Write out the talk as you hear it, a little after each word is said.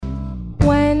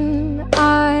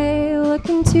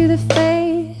into the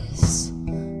face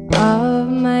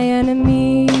of my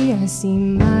enemy, I see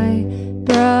my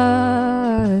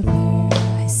brother,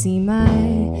 I see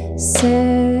my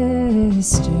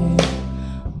sister.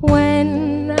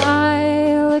 When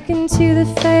I look into the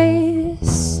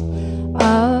face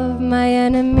of my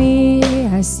enemy,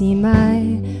 I see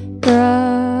my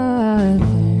brother,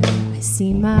 I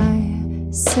see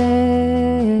my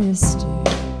sister.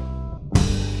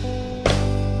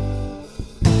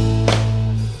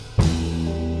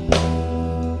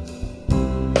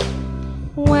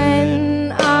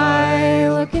 When I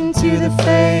look into the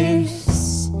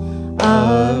face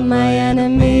of my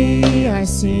enemy, I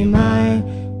see my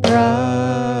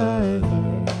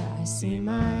brother, I see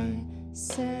my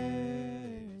sister.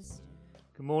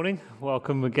 Good morning.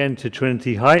 Welcome again to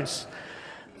Trinity Heights.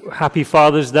 Happy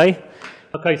Father's Day.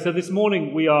 Okay, so this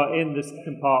morning we are in the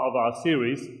second part of our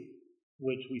series,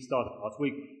 which we started last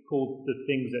week, called The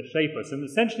Things That Shape Us. And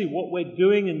essentially what we're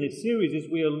doing in this series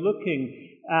is we are looking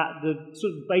at the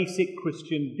sort of basic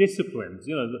Christian disciplines,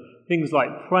 things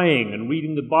like praying and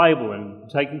reading the Bible and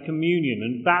taking communion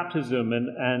and baptism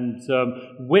and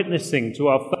witnessing to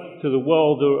our faith to the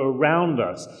world around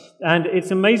us. And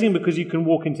it's amazing because you can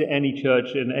walk into any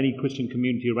church and any Christian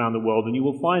community around the world and you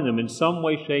will find them in some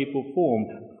way, shape or form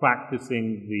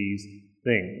practicing these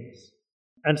things.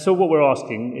 And so what we're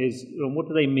asking is, what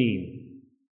do they mean?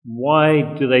 Why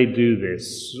do they do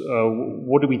this?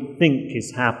 What do we think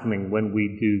is happening when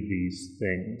we do these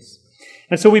things?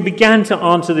 And so we began to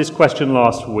answer this question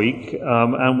last week,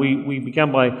 and we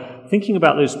began by thinking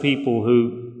about those people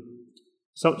who,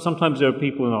 sometimes there are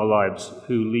people in our lives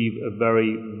who leave a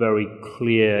very, very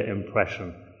clear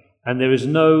impression. And there is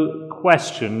no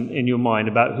question in your mind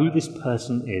about who this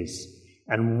person is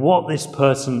and what this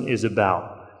person is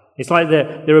about. It's like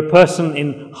they're a person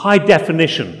in high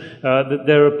definition.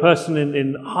 They're a person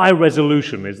in high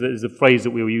resolution, is the phrase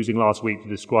that we were using last week to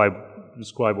describe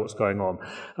what's going on.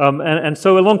 And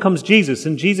so along comes Jesus,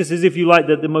 and Jesus is, if you like,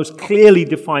 the most clearly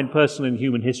defined person in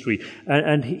human history.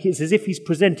 And it's as if he's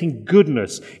presenting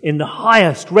goodness in the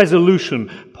highest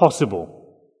resolution possible.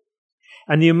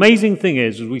 And the amazing thing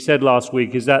is, as we said last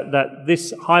week, is that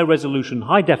this high-resolution,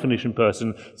 high-definition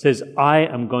person says, I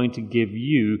am going to give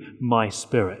you my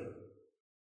Spirit.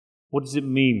 What does it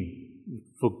mean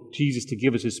for Jesus to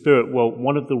give us His Spirit? Well,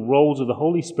 one of the roles of the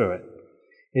Holy Spirit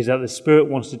is that the Spirit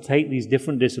wants to take these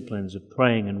different disciplines of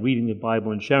praying and reading the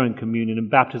Bible and sharing communion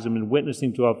and baptism and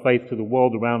witnessing to our faith to the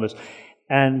world around us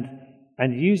and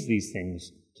use these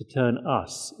things to turn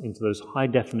us into those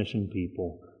high-definition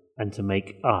people and to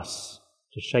make us,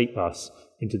 to shape us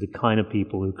into the kind of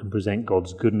people who can present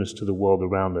God's goodness to the world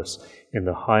around us in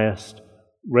the highest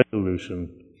resolution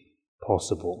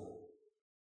possible.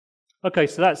 Okay,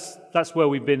 so that's where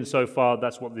we've been so far.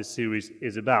 That's what this series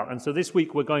is about. And so this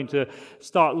week we're going to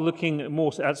start looking at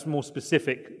more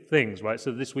specific things, right?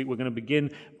 So this week we're going to begin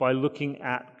by looking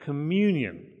at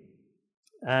communion.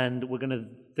 And we're going to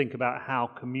think about how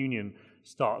communion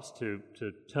starts to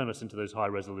turn us into those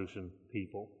high-resolution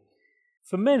people.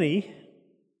 For many,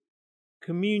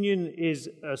 communion is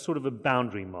a sort of a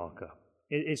boundary marker.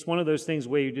 It's one of those things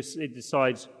where it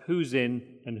decides who's in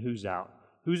and who's out.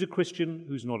 Who's a Christian,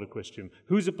 who's not a Christian.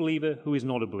 Who's a believer, who is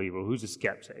not a believer, or who's a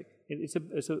skeptic. It's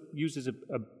used as a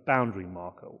boundary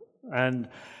marker. And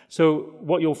so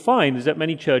what you'll find is that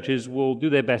many churches will do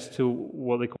their best to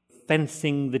what they call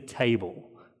fencing the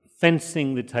table.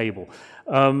 Fencing the table.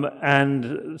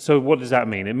 And so what does that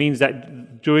mean? It means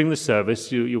that during the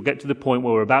service, you'll get to the point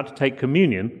where we're about to take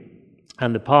communion,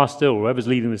 and the pastor or whoever's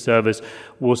leading the service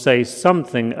will say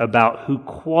something about who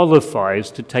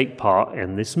qualifies to take part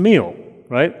in this meal,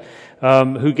 right?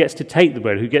 Who gets to take the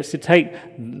bread, who gets to take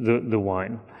the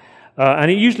wine. And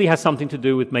it usually has something to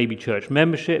do with maybe church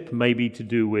membership, maybe to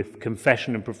do with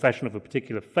confession and profession of a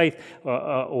particular faith,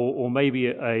 or maybe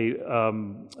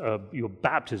your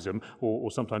baptism, or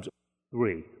sometimes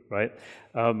three, right?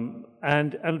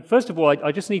 And first of all,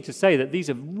 I just need to say that these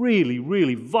are really,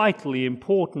 really vitally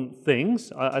important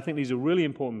things. I think these are really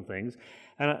important things.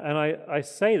 And I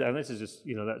say that, and this is just,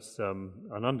 that's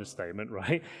an understatement,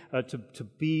 right? To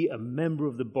be a member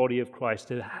of the body of Christ,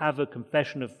 to have a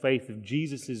confession of faith of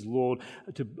Jesus is Lord,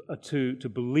 to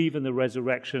believe in the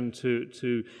resurrection,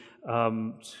 to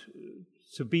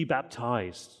be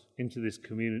baptized into this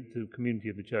community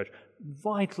of the church.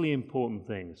 Vitally important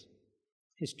things.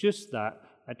 It's just that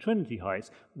at Trinity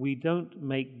Heights, we don't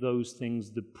make those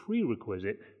things the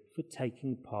prerequisite for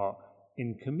taking part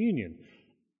in communion.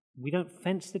 We don't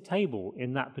fence the table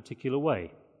in that particular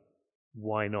way.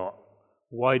 Why not?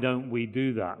 Why don't we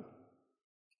do that?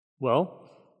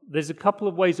 Well, there's a couple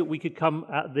of ways that we could come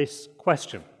at this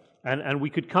question. And we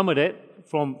could come at it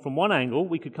from one angle.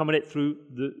 We could come at it through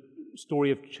the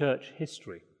story of church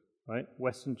history, right?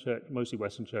 Western church, mostly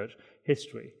Western church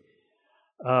history.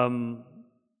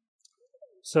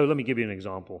 So let me give you an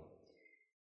example.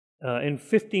 In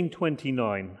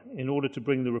 1529, in order to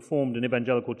bring the Reformed and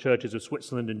Evangelical churches of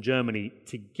Switzerland and Germany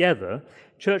together,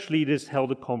 church leaders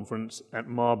held a conference at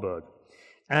Marburg.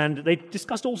 And they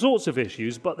discussed all sorts of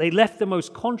issues, but they left the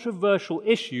most controversial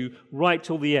issue right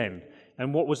till the end.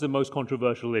 And what was the most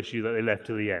controversial issue that they left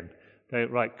to the end?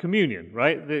 Okay, right, communion,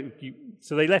 right?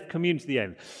 So they left communion to the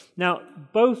end. Now,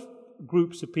 both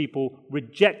groups of people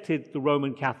rejected the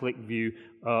Roman Catholic view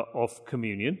of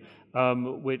communion,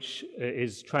 which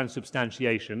is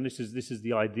transubstantiation. This is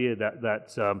the idea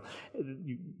that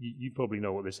you probably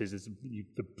know what this is.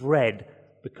 The bread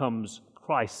becomes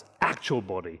Christ's actual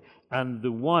body, and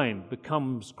the wine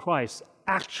becomes Christ's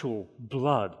actual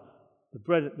blood. The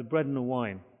bread and the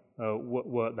wine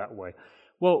work that way.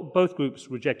 Well, both groups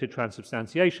rejected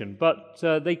transubstantiation, but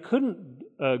they couldn't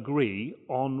agree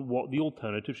on what the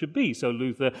alternative should be. So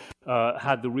Luther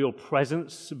had the real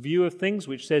presence view of things,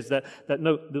 which says that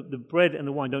no, the bread and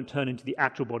the wine don't turn into the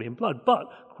actual body and blood,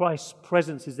 but Christ's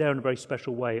presence is there in a very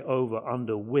special way over,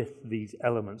 under, with these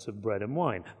elements of bread and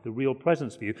wine, the real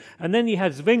presence view. And then you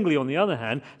had Zwingli, on the other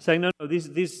hand, saying, no, this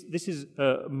is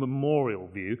a memorial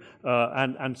view,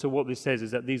 and so what this says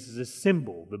is that this is a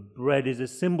symbol. The bread is a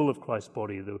symbol of Christ's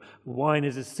body, the wine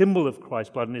is a symbol of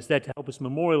Christ's blood, and it's there to help us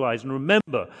memorialize and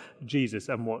remember Jesus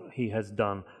and what he has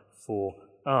done for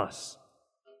us.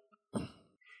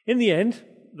 In the end,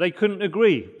 they couldn't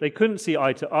agree. They couldn't see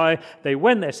eye to eye. They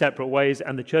went their separate ways,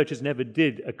 and the churches never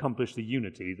did accomplish the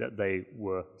unity that they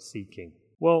were seeking.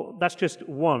 Well, that's just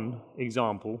one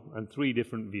example and three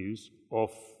different views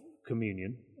of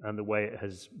communion and the way it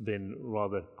has been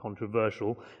rather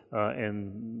controversial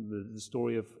in the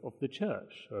story of the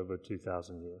church over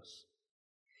 2,000 years.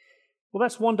 Well,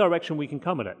 that's one direction we can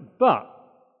come at it. But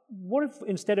what if,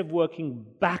 instead of working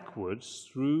backwards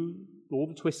through all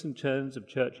the twists and turns of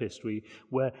church history,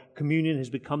 where communion has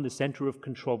become the center of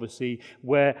controversy,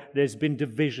 where there's been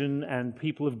division and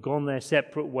people have gone their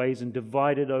separate ways and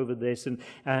divided over this,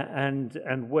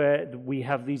 and where we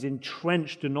have these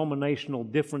entrenched denominational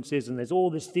differences, and there's all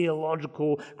this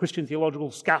Christian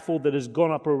theological scaffold that has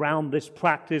gone up around this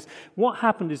practice. What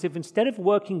happened is, if instead of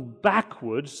working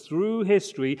backwards through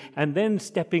history and then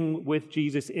stepping with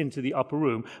Jesus into the upper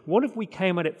room, what if we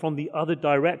came at it from the other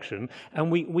direction,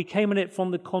 and we came at it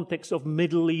from the context of the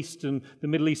Middle Eastern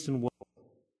world,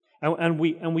 and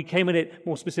we came at it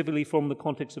more specifically from the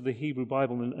context of the Hebrew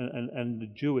Bible and the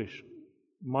Jewish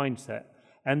mindset,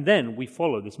 and then we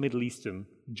follow this Middle Eastern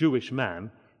Jewish man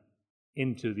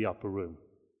into the upper room,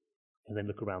 and then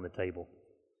look around the table.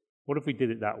 What if we did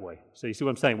it that way? So you see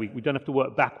what I'm saying? We don't have to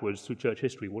work backwards through church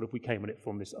history. What if we came at it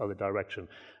from this other direction?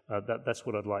 That's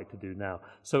what I'd like to do now.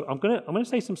 So I'm going to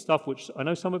say some stuff which I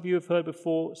know some of you have heard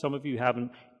before, some of you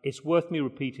haven't. It's worth me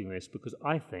repeating this because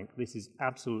I think this is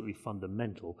absolutely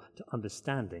fundamental to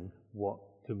understanding what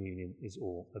communion is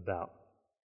all about.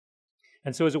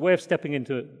 And so as a way of stepping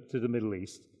into the Middle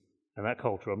East and that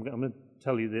culture, I'm going to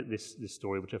tell you this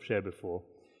story which I've shared before.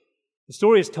 The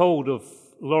story is told of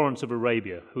Lawrence of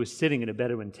Arabia, who is sitting in a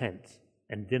Bedouin tent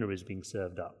and dinner is being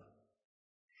served up.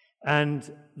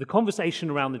 And the conversation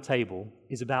around the table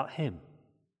is about him.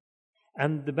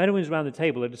 And the Bedouins around the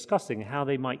table are discussing how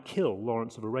they might kill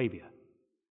Lawrence of Arabia.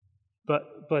 But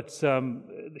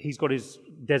he's got his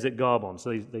desert garb on,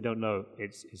 so they don't know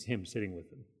it's him sitting with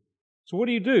them. So what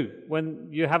do you do when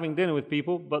you're having dinner with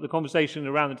people, but the conversation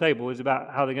around the table is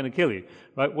about how they're going to kill you?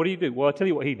 Right? What do you do? Well, I'll tell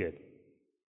you what he did.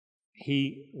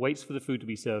 He waits for the food to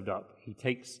be served up. He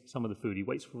takes some of the food. He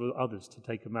waits for others to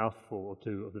take a mouthful or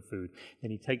two of the food.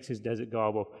 Then he takes his desert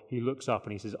garb off. He looks up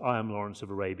and he says, I am Lawrence of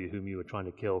Arabia, whom you were trying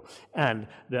to kill. And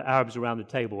the Arabs around the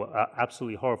table are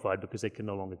absolutely horrified because they can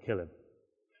no longer kill him.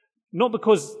 Not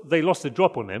because they lost the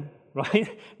drop on him,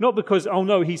 right? Not because, oh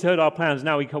no, he's heard our plans,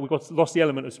 now we've lost the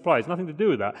element of surprise. Nothing to do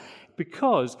with that.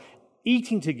 Because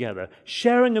eating together,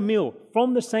 sharing a meal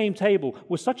from the same table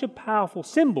was such a powerful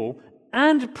symbol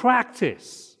and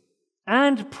practice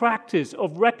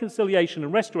of reconciliation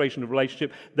and restoration of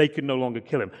relationship, they could no longer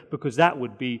kill him, because that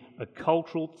would be a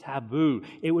cultural taboo.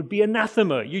 It would be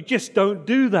anathema. You just don't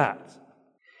do that.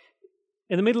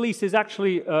 In the Middle East, there's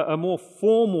actually a more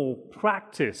formal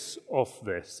practice of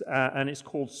this, and it's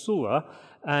called Sulah,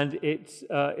 and it's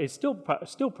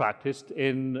still practiced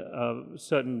in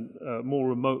certain more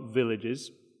remote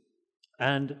villages.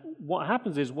 And what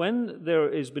happens is, when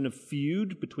there has been a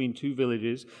feud between two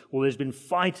villages, or there's been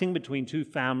fighting between two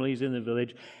families in the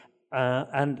village,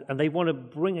 And they want to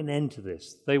bring an end to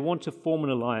this. They want to form an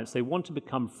alliance. They want to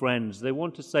become friends. They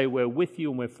want to say, we're with you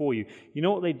and we're for you. You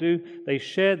know what they do? They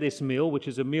share this meal, which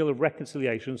is a meal of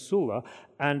reconciliation, sula,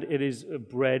 and it is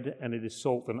bread and it is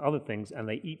salt and other things, and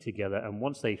they eat together. And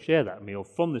once they share that meal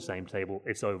from the same table,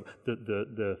 it's over.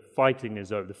 The fighting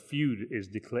is over. The feud is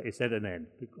declared. It's at an end.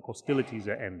 The hostilities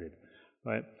are ended,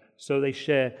 right? So they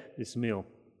share this meal.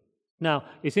 Now,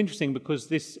 it's interesting because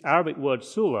this Arabic word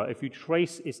sula, if you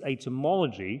trace its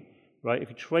etymology, right, if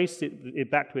you trace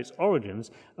it back to its origins,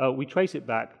 we trace it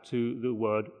back to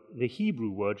the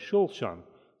Hebrew word shulchan.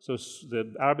 So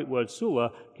the Arabic word sula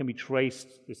can be traced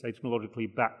etymologically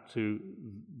back to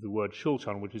the word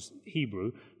shulchan, which is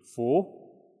Hebrew for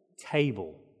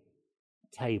table.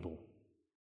 Table.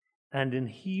 And in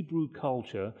Hebrew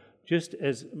culture, just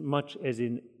as much as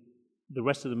in the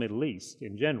rest of the Middle East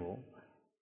in general,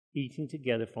 eating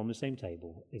together from the same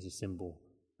table is a symbol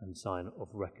and sign of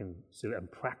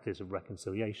and practice of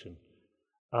reconciliation.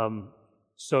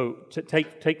 So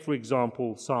take for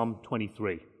example Psalm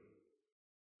 23.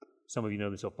 Some of you know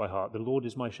this off by heart. The Lord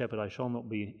is my shepherd; I shall not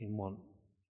be in want.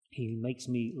 He makes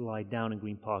me lie down in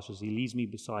green pastures. He leads me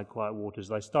beside quiet waters.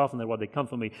 Thy staff and thy rod, they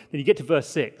comfort me. Then you get to verse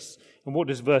 6. And what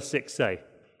does verse 6 say?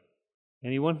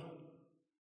 Anyone?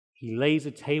 He lays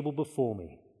a table before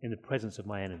me in the presence of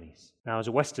my enemies. Now, as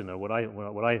a Westerner, what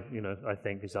I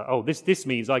think is that, this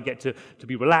means I get to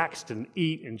be relaxed and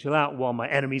eat and chill out while my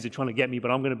enemies are trying to get me,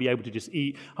 but I'm going to be able to just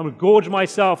eat. I'm going to gorge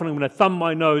myself and I'm going to thumb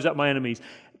my nose at my enemies.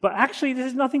 But actually, this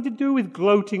has nothing to do with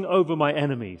gloating over my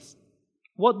enemies.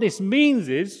 What this means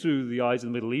is, through the eyes of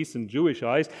the Middle East and Jewish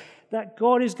eyes, that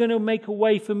God is going to make a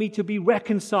way for me to be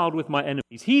reconciled with my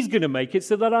enemies. He's going to make it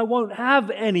so that I won't have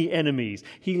any enemies.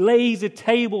 He lays a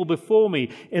table before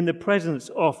me in the presence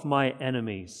of my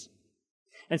enemies.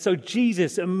 And so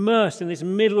Jesus, immersed in this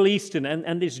Middle Eastern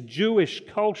and this Jewish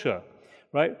culture,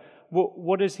 right?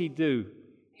 What does he do?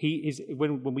 He is,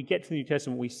 when we get to the New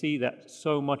Testament, we see that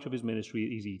so much of his ministry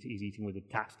is he's eating with the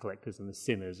tax collectors and the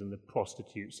sinners and the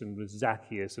prostitutes and with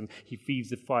Zacchaeus, and he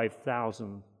feeds the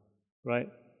 5,000, right?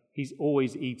 He's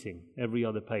always eating, every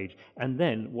other page. And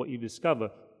then what you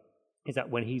discover is that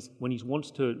when he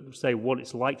wants to say what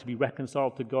it's like to be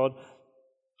reconciled to God,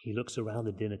 he looks around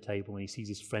the dinner table and he sees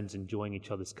his friends enjoying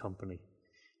each other's company.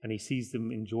 And he sees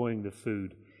them enjoying the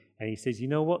food. And he says, you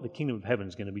know what? The kingdom of heaven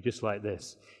is going to be just like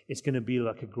this. It's going to be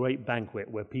like a great banquet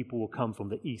where people will come from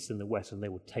the east and the west and they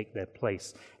will take their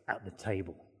place at the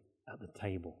table. At the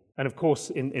table. And of course,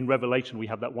 in Revelation, we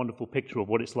have that wonderful picture of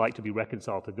what it's like to be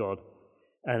reconciled to God.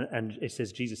 And it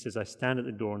says, Jesus says, I stand at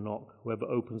the door and knock, whoever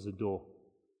opens the door.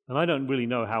 And I don't really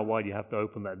know how wide you have to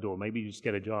open that door. Maybe you just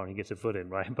get a jar and he gets a foot in,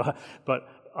 right? But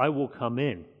I will come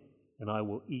in and I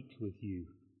will eat with you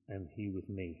and he with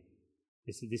me.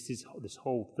 This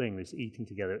whole thing, this eating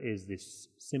together, is this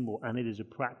symbol, and it is a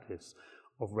practice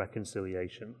of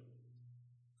reconciliation.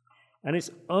 And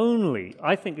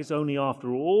I think it's only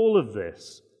after all of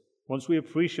this, once we've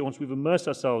immersed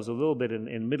ourselves a little bit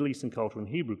in Middle Eastern culture and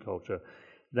Hebrew culture,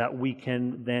 that we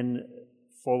can then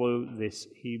follow this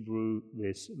Hebrew,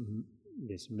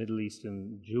 this Middle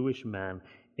Eastern Jewish man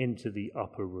into the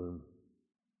upper room,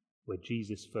 where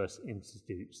Jesus first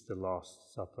institutes the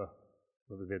Last Supper,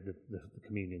 or the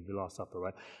communion, the Last Supper,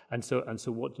 right? And so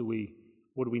what do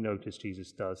we notice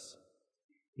Jesus does?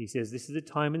 He says, this is a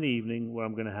time in the evening where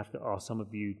I'm going to have to ask some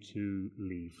of you to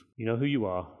leave. You know who you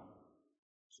are,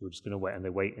 so we're just going to wait. And they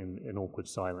wait in awkward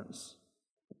silence.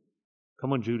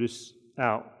 Come on, Judas,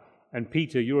 out. And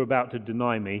Peter, you're about to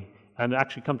deny me. And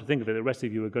actually, come to think of it, the rest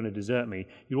of you are going to desert me.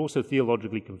 You're also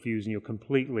theologically confused and you're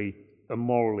completely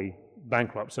immorally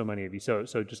bankrupt, so many of you. So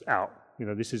just out.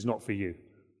 This is not for you.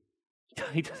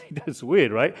 That's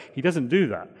weird, right? He doesn't do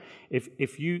that.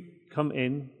 If you come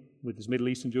in with this Middle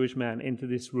Eastern Jewish man into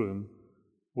this room,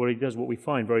 what he does, what we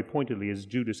find very pointedly, is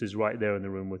Judas is right there in the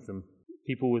room with them.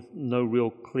 People with no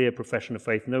real clear profession of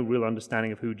faith, no real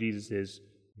understanding of who Jesus is.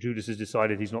 Judas has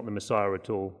decided he's not the Messiah at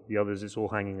all. The others, it's all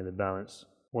hanging in the balance.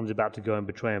 One's about to go and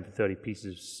betray him for 30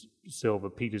 pieces of silver.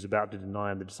 Peter's about to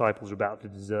deny him. The disciples are about to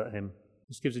desert him.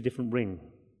 This gives a different ring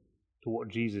to what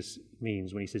Jesus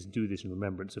means when he says, do this in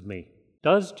remembrance of me.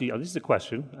 This is a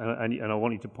question, and I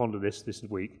want you to ponder this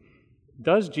week.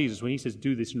 Does Jesus, when he says,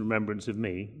 do this in remembrance of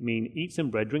me, mean eat some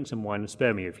bread, drink some wine, and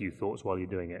spare me a few thoughts while you're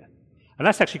doing it? And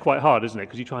that's actually quite hard, isn't it?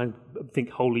 Because you try and think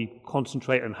holy,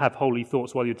 concentrate, and have holy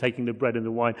thoughts while you're taking the bread and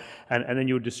the wine, and then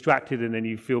you're distracted, and then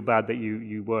you feel bad that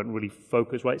you weren't really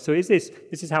focused, right? So this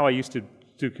is how I used to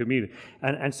do communion.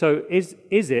 And so is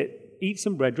it, eat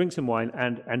some bread, drink some wine,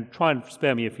 and try and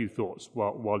spare me a few thoughts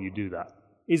while you do that?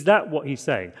 Is that what he's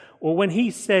saying? Or when he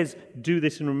says, do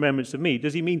this in remembrance of me,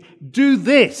 does he mean, do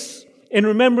this in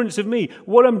remembrance of me?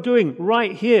 What I'm doing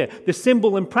right here, the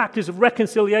symbol and practice of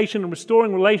reconciliation and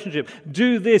restoring relationship.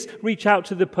 Do this, reach out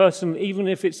to the person, even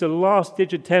if it's a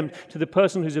last-ditch attempt, to the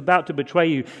person who's about to betray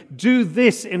you. Do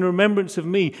this in remembrance of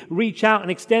me. Reach out and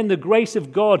extend the grace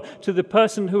of God to the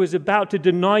person who is about to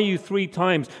deny you 3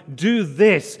 times. Do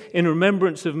this in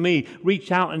remembrance of me.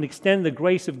 Reach out and extend the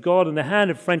grace of God and the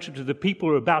hand of friendship to the people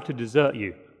who are about to desert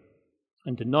you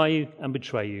and deny you and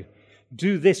betray you.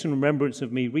 Do this in remembrance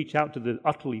of me. Reach out to the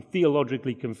utterly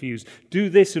theologically confused. Do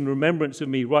this in remembrance of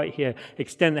me right here.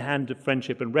 Extend the hand of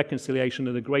friendship and reconciliation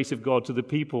and the grace of God to the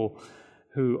people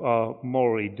who are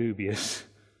morally dubious.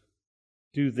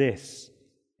 Do this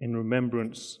in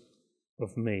remembrance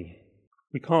of me.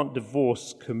 We can't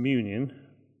divorce communion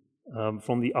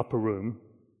from the upper room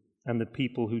and the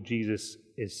people who Jesus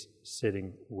is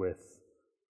sitting with.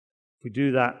 If we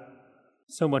do that,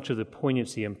 so much of the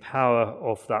poignancy and power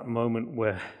of that moment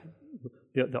where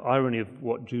the irony of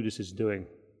what Judas is doing,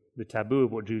 the taboo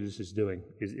of what Judas is doing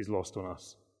is lost on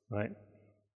us, right?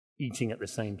 Eating at the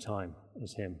same time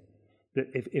as him. That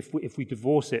if we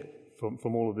divorce it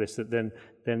from all of this, that then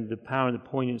the power and the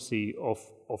poignancy of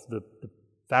the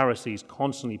Pharisees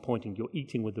constantly pointing, you're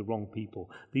eating with the wrong people.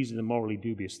 These are the morally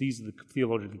dubious. These are the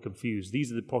theologically confused. These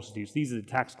are the prostitutes. These are the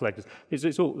tax collectors.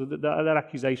 It's all that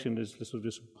accusation is sort of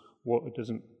just what it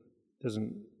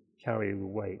doesn't carry the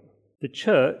weight. The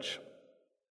church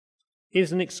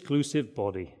is an exclusive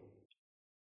body,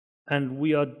 and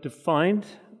we are defined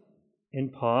in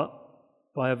part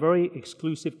by a very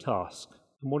exclusive task.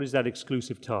 And what is that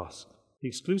exclusive task? The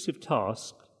exclusive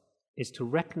task is to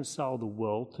reconcile the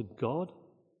world to God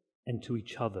and to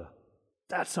each other.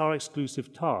 That's our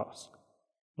exclusive task.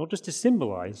 Not just to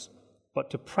symbolize,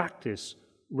 but to practice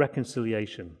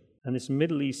reconciliation. And this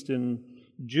Middle Eastern,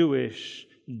 Jewish,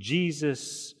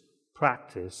 Jesus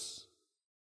practice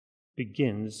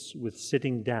begins with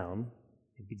sitting down.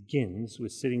 It begins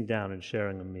with sitting down and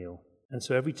sharing a meal. And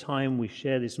so every time we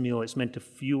share this meal, it's meant to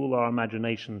fuel our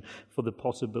imagination for the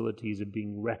possibilities of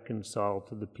being reconciled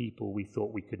to the people we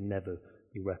thought we could never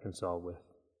be reconciled with,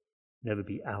 never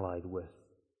be allied with,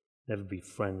 never be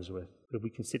friends with. But if we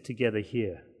can sit together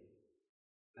here,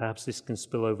 perhaps this can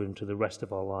spill over into the rest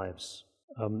of our lives.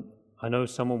 I know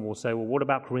someone will say, well, what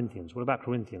about Corinthians? What about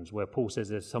Corinthians, where Paul says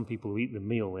there's some people who eat the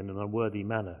meal in an unworthy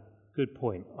manner? Good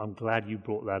point. I'm glad you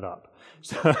brought that up.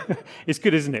 So it's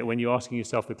good, isn't it, when you're asking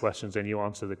yourself the questions and you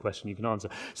answer the question you can answer.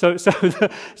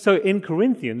 So in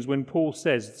Corinthians, when Paul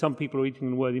says some people are eating in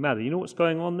an unworthy manner, you know what's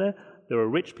going on there? There are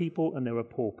rich people and there are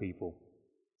poor people.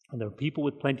 And there are people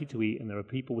with plenty to eat and there are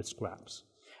people with scraps.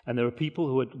 And there are people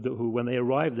who when they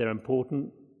arrive, they're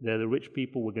important. They're the rich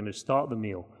people. We're going to start the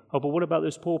meal. Oh, but what about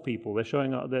those poor people? They're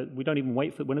showing up. We don't even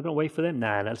wait for. We're not going to wait for them.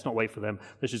 Nah, let's not wait for them.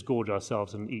 Let's just gorge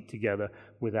ourselves and eat together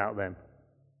without them.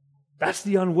 That's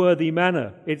the unworthy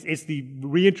manner. It's the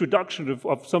reintroduction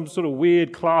of some sort of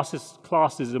weird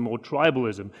classism or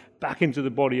tribalism back into the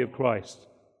body of Christ.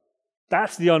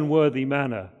 That's the unworthy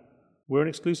manner. We're an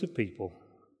exclusive people,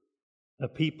 a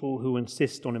people who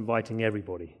insist on inviting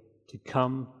everybody to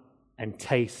come and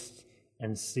taste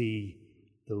and see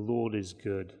the Lord is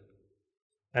good.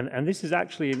 And this is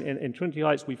actually, in Trinity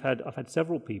Heights, I've had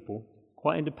several people,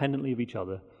 quite independently of each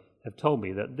other, have told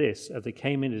me that as they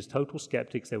came in as total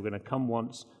skeptics, they were going to come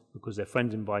once because their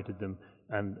friends invited them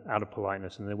and out of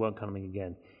politeness, and they weren't coming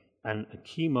again. And a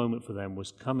key moment for them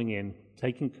was coming in,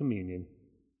 taking communion,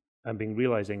 and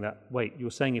realizing that, wait,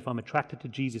 you're saying if I'm attracted to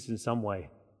Jesus in some way,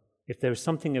 if there is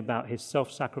something about his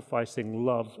self-sacrificing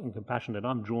love and compassion that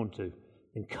I'm drawn to,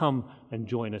 then come and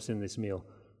join us in this meal.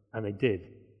 And they did.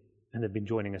 And they've been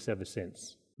joining us ever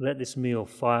since. Let this meal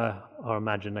fire our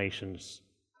imaginations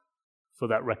for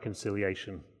that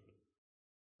reconciliation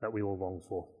that we all long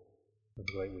for. Have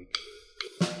a great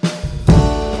week.